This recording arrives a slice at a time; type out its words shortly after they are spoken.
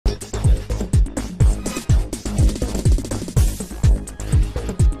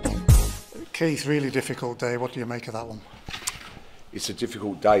Keith, really difficult day. What do you make of that one? It's a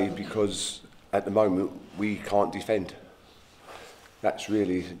difficult day because at the moment we can't defend. That's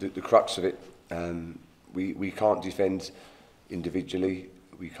really the crux of it. We can't defend individually,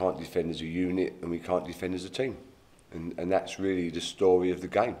 we can't defend as a unit, and we can't defend as a team. And that's really the story of the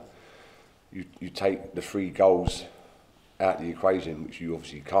game. You take the 3 goals out of the equation, which you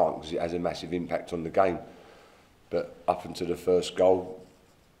obviously can't because it has a massive impact on the game. But up until the first goal,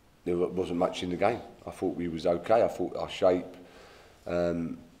 there wasn't much in the game. I thought we was okay. I thought our shape,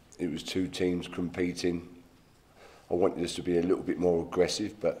 it was 2 teams competing. I wanted us to be a little bit more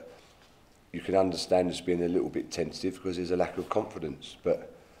aggressive, but you can understand us being a little bit tentative because there's a lack of confidence.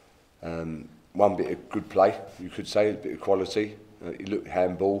 But one bit of good play, you could say, a bit of quality. It looked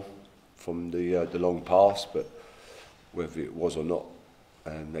handball from the long pass, but whether it was or not,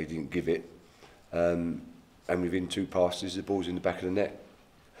 they didn't give it. And within 2 passes, the ball's in the back of the net.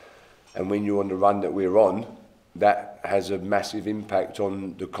 And when you're on the run that we're on, that has a massive impact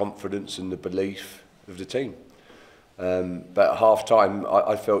on the confidence and the belief of the team. But at half-time,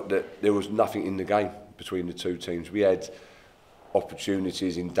 I felt that there was nothing in the game between the 2 teams. We had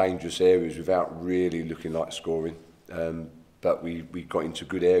opportunities in dangerous areas without really looking like scoring. But we got into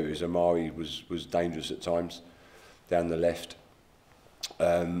good areas. Amari was dangerous at times down the left.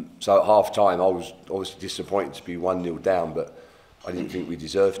 So at half-time, I was obviously disappointed to be 1-0 down, but I didn't think we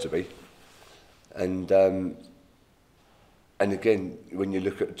deserved to be. And again, when you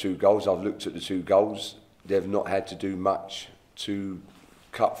look at the 2 goals, I've looked at the 2 goals. They've not had to do much to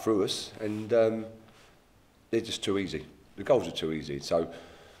cut through us, and they're just too easy. The goals are too easy. So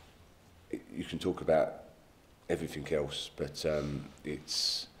you can talk about everything else, but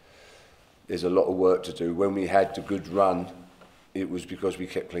there's a lot of work to do. When we had the good run, it was because we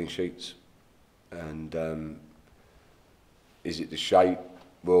kept clean sheets. And is it the shape?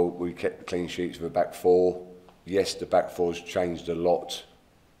 Well, we kept clean sheets for a back 4. Yes, the back 4's changed a lot,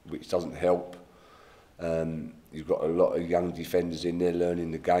 which doesn't help. You've got a lot of young defenders in there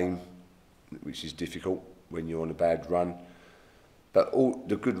learning the game, which is difficult when you're on a bad run. But all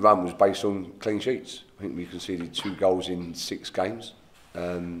the good run was based on clean sheets. I think we conceded 2 goals in 6 games.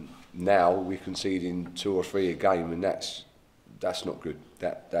 Now we're conceding 2 or 3 a game, and that's not good.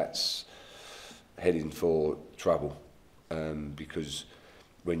 That's heading for trouble, because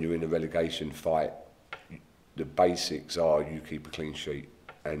when you're in a relegation fight, the basics are you keep a clean sheet,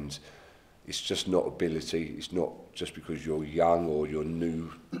 and it's just not ability. It's not just because you're young or you're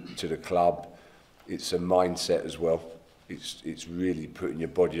new to the club. It's a mindset as well. It's really putting your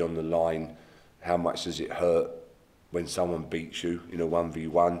body on the line. How much does it hurt when someone beats you in a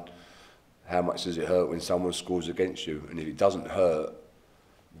 1v1? How much does it hurt when someone scores against you? And if it doesn't hurt,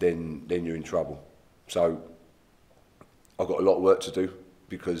 then you're in trouble. So I've got a lot of work to do,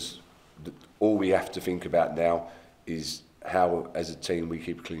 because all we have to think about now is how, as a team, we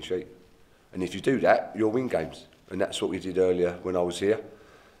keep a clean sheet. And if you do that, you'll win games. And that's what we did earlier when I was here.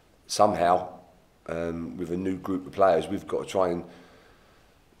 Somehow, with a new group of players, we've got to try and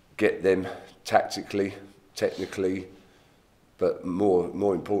get them tactically, technically, but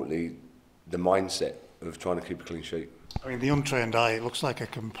more importantly, the mindset of trying to keep a clean sheet. I mean, the untrained eye, it looks like a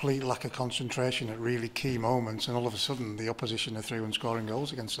complete lack of concentration at really key moments, and all of a sudden the opposition are through and scoring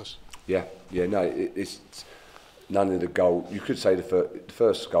goals against us. Yeah, no, it's none of the goal. You could say the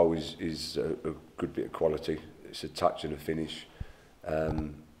first goal is a good bit of quality. It's a touch and a finish.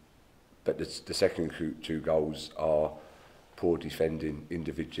 But the second 2 goals are poor defending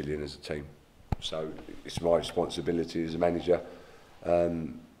individually and as a team. So it's my responsibility as a manager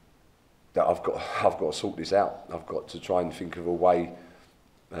that I've got to sort this out. I've got to try and think of a way.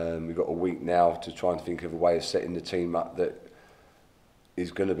 We've got a week now to try and think of a way of setting the team up that is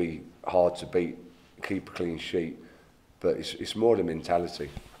going to be hard to beat, keep a clean sheet. But it's more the mentality.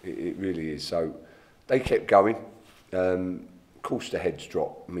 It really is. So they kept going. Of course, the heads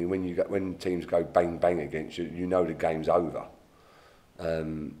drop. I mean, when teams go bang bang against you, you know the game's over.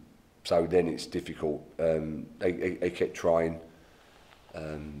 So then it's difficult. They kept trying,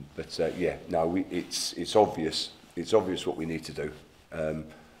 but yeah, no, it's obvious. It's obvious what we need to do.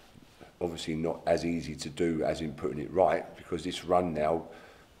 Obviously, not as easy to do as in putting it right, because this run now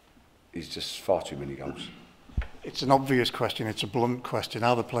is just far too many goals. It's an obvious question, it's a blunt question.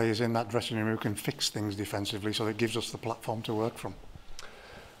 Are the players in that dressing room who can fix things defensively so that it gives us the platform to work from?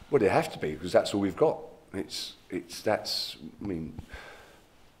 Well, they have to be, because that's all we've got. I mean,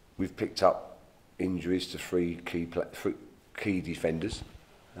 we've picked up injuries to 3 key defenders,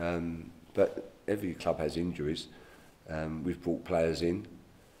 but every club has injuries. We've brought players in,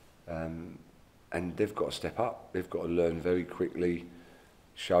 and they've got to step up. They've got to learn very quickly,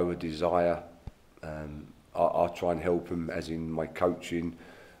 show a desire I try and help them, as in my coaching,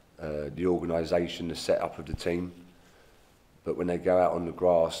 the organisation, the setup of the team. But when they go out on the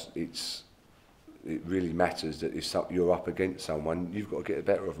grass, it really matters that if you're up against someone, you've got to get the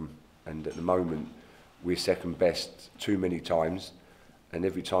better of them. And at the moment, we're second best too many times, and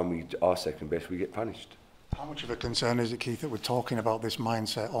every time we are second best, we get punished. How much of a concern is it, Keith, that we're talking about this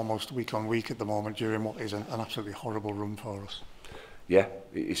mindset almost week on week at the moment during what is an absolutely horrible run for us? Yeah,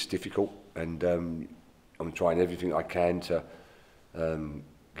 it's difficult, and I'm trying everything I can to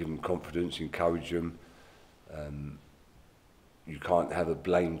give them confidence, encourage them. You can't have a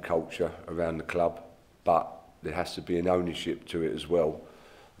blame culture around the club, but there has to be an ownership to it as well,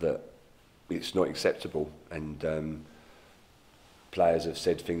 that it's not acceptable. And players have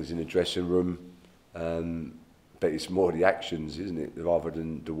said things in the dressing room, but it's more the actions, isn't it, rather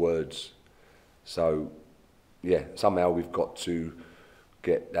than the words. So, yeah, somehow we've got to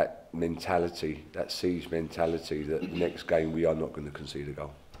get that mentality, that siege mentality, that the next game we are not going to concede a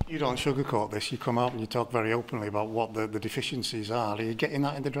goal. You don't sugarcoat this. You come out and you talk very openly about what the deficiencies are. Are you getting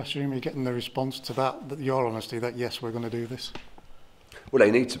that in the dressing room? Are you getting the response to that your honesty, that yes, we're going to do this? Well,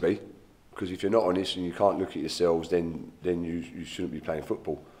 they need to be, because if you're not honest and you can't look at yourselves, then you shouldn't be playing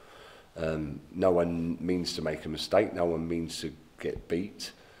football. No one means to make a mistake. No one means to get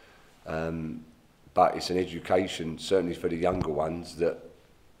beat. But it's an education, certainly for the younger ones, that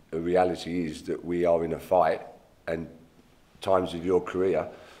the reality is that we are in a fight, and times of your career,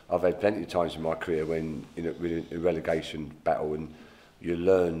 I've had plenty of times in my career when in a relegation battle, and you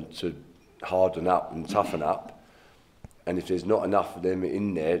learn to harden up and toughen up, and if there's not enough of them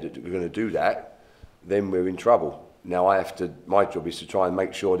in there that are going to do that, then we're in trouble. Now my job is to try and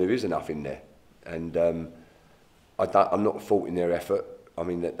make sure there is enough in there, and I'm not faulting their effort. I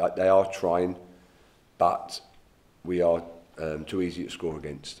mean, they are trying, but we are too easy to score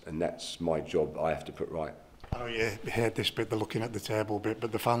against, and that's my job. I have to put right. I know you heard this bit, the looking at the table bit,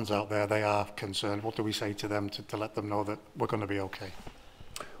 but the fans out there, they are concerned. What do we say to them to let them know that we're going to be okay?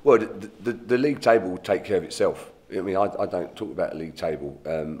 Well, the league table will take care of itself. I mean, I don't talk about the league table.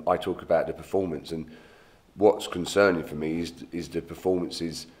 I talk about the performance, and what's concerning for me is the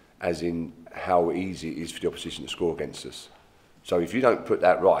performances, as in how easy it is for the opposition to score against us. So if you don't put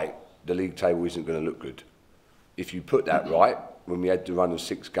that right, the league table isn't going to look good. If you put that right, when we had the run of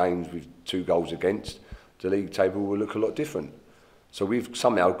 6 games with 2 goals against, the league table will look a lot different. So we've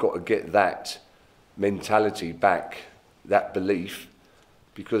somehow got to get that mentality back, that belief,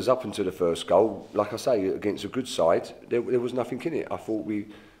 because up until the first goal, like I say, against a good side, there was nothing in it. I thought we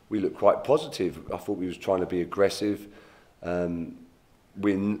looked quite positive. I thought we was trying to be aggressive. We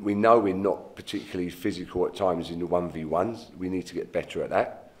know we're not particularly physical at times in the 1v1s. We need to get better at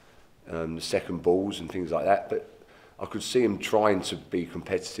that. The second balls and things like that. But I could see him trying to be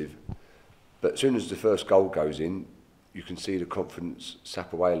competitive. But as soon as the first goal goes in, you can see the confidence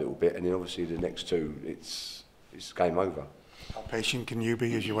sap away a little bit, and then obviously the next 2, it's game over. How patient can you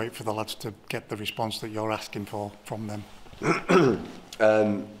be as you wait for the lads to get the response that you're asking for from them?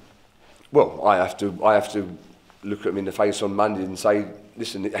 Well, I have to look at them in the face on Monday and say,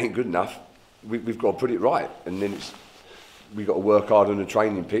 listen, it ain't good enough. We've got to put it right, and then we've got to work hard on the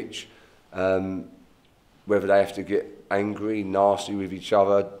training pitch. Whether they have to get angry, nasty with each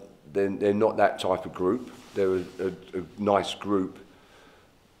other, then they're not that type of group. They're a nice group,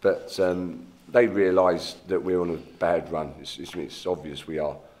 but they realise that we're on a bad run. It's obvious we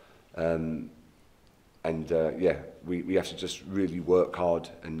are, yeah, we have to just really work hard.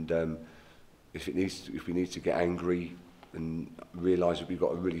 And if we need to get angry and realise that we've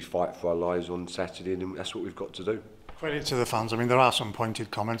got to really fight for our lives on Saturday, then that's what we've got to do. Credit to the fans. I mean, there are some pointed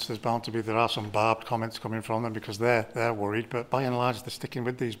comments. There are some barbed comments coming from them because they're worried. But by and large, they're sticking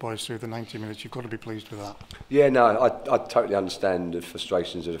with these boys through the 90 minutes. You've got to be pleased with that. Yeah, no, I totally understand the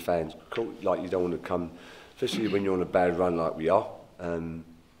frustrations of the fans. Like, you don't want to come, especially when you're on a bad run like we are.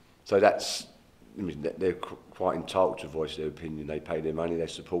 So that's, I mean, they're quite entitled to voice their opinion. They pay their money. They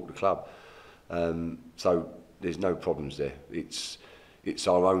support the club. So there's no problems there. It's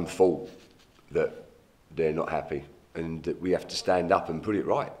our own fault that they're not happy, and that we have to stand up and put it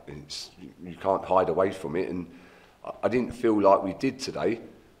right. You can't hide away from it, and I didn't feel like we did today,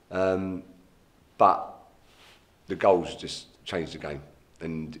 but the goals just changed the game.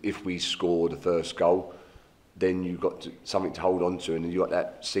 And if we score the first goal, then you've got something to hold on to, and you've got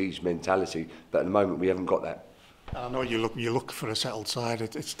that siege mentality. But at the moment, we haven't got that. I know you look for a settled side.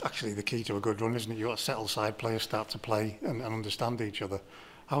 It's actually the key to a good run, isn't it? You've got a settled side, players start to play and understand each other.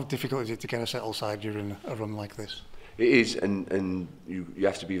 How difficult is it to get a settled side during a run like this? It is, and you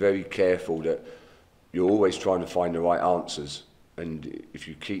have to be very careful that you're always trying to find the right answers. and if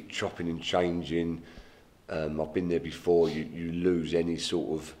you keep chopping and changing, I've been there before, you lose any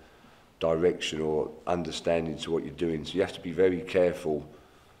sort of direction or understanding to what you're doing. So you have to be very careful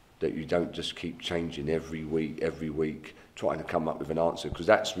that you don't just keep changing every week, trying to come up with an answer, because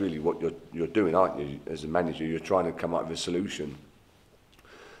that's really what you're doing, aren't you? As a manager, you're trying to come up with a solution.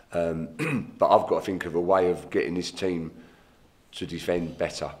 But I've got to think of a way of getting this team to defend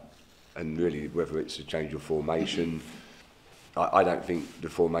better, and really whether it's a change of formation. I don't think the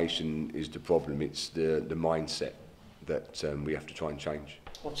formation is the problem, it's the mindset that we have to try and change.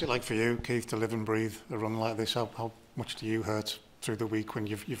 What's it like for you, Keith, to live and breathe a run like this? How much do you hurt through the week when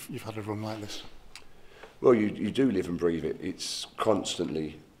you've had a run like this? Well, you do live and breathe it. It's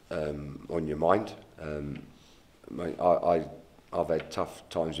constantly on your mind. I've had tough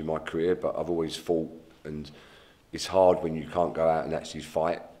times in my career, but I've always fought, and it's hard when you can't go out and actually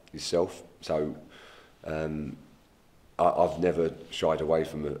fight yourself. So I've never shied away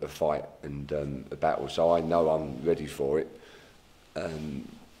from a fight and a battle, so I know I'm ready for it.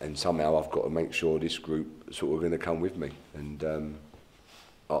 And somehow I've got to make sure this group sort of going to come with me. And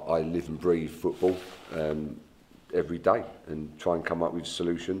I live and breathe football every day and try and come up with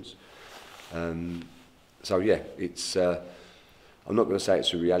solutions. So yeah, it's. I'm not going to say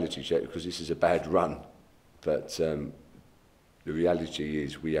it's a reality check because this is a bad run, but the reality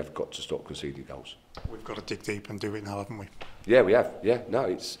is we have got to stop conceding goals. We've got to dig deep and do it now, haven't we? Yeah, we have. Yeah, no,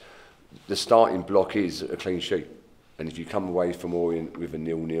 it's the starting block is a clean sheet, and if you come away from Orient with a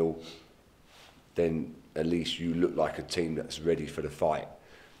 0-0, then at least you look like a team that's ready for the fight.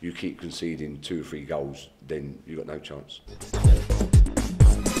 You keep conceding 2 or 3 goals, then you've got no chance.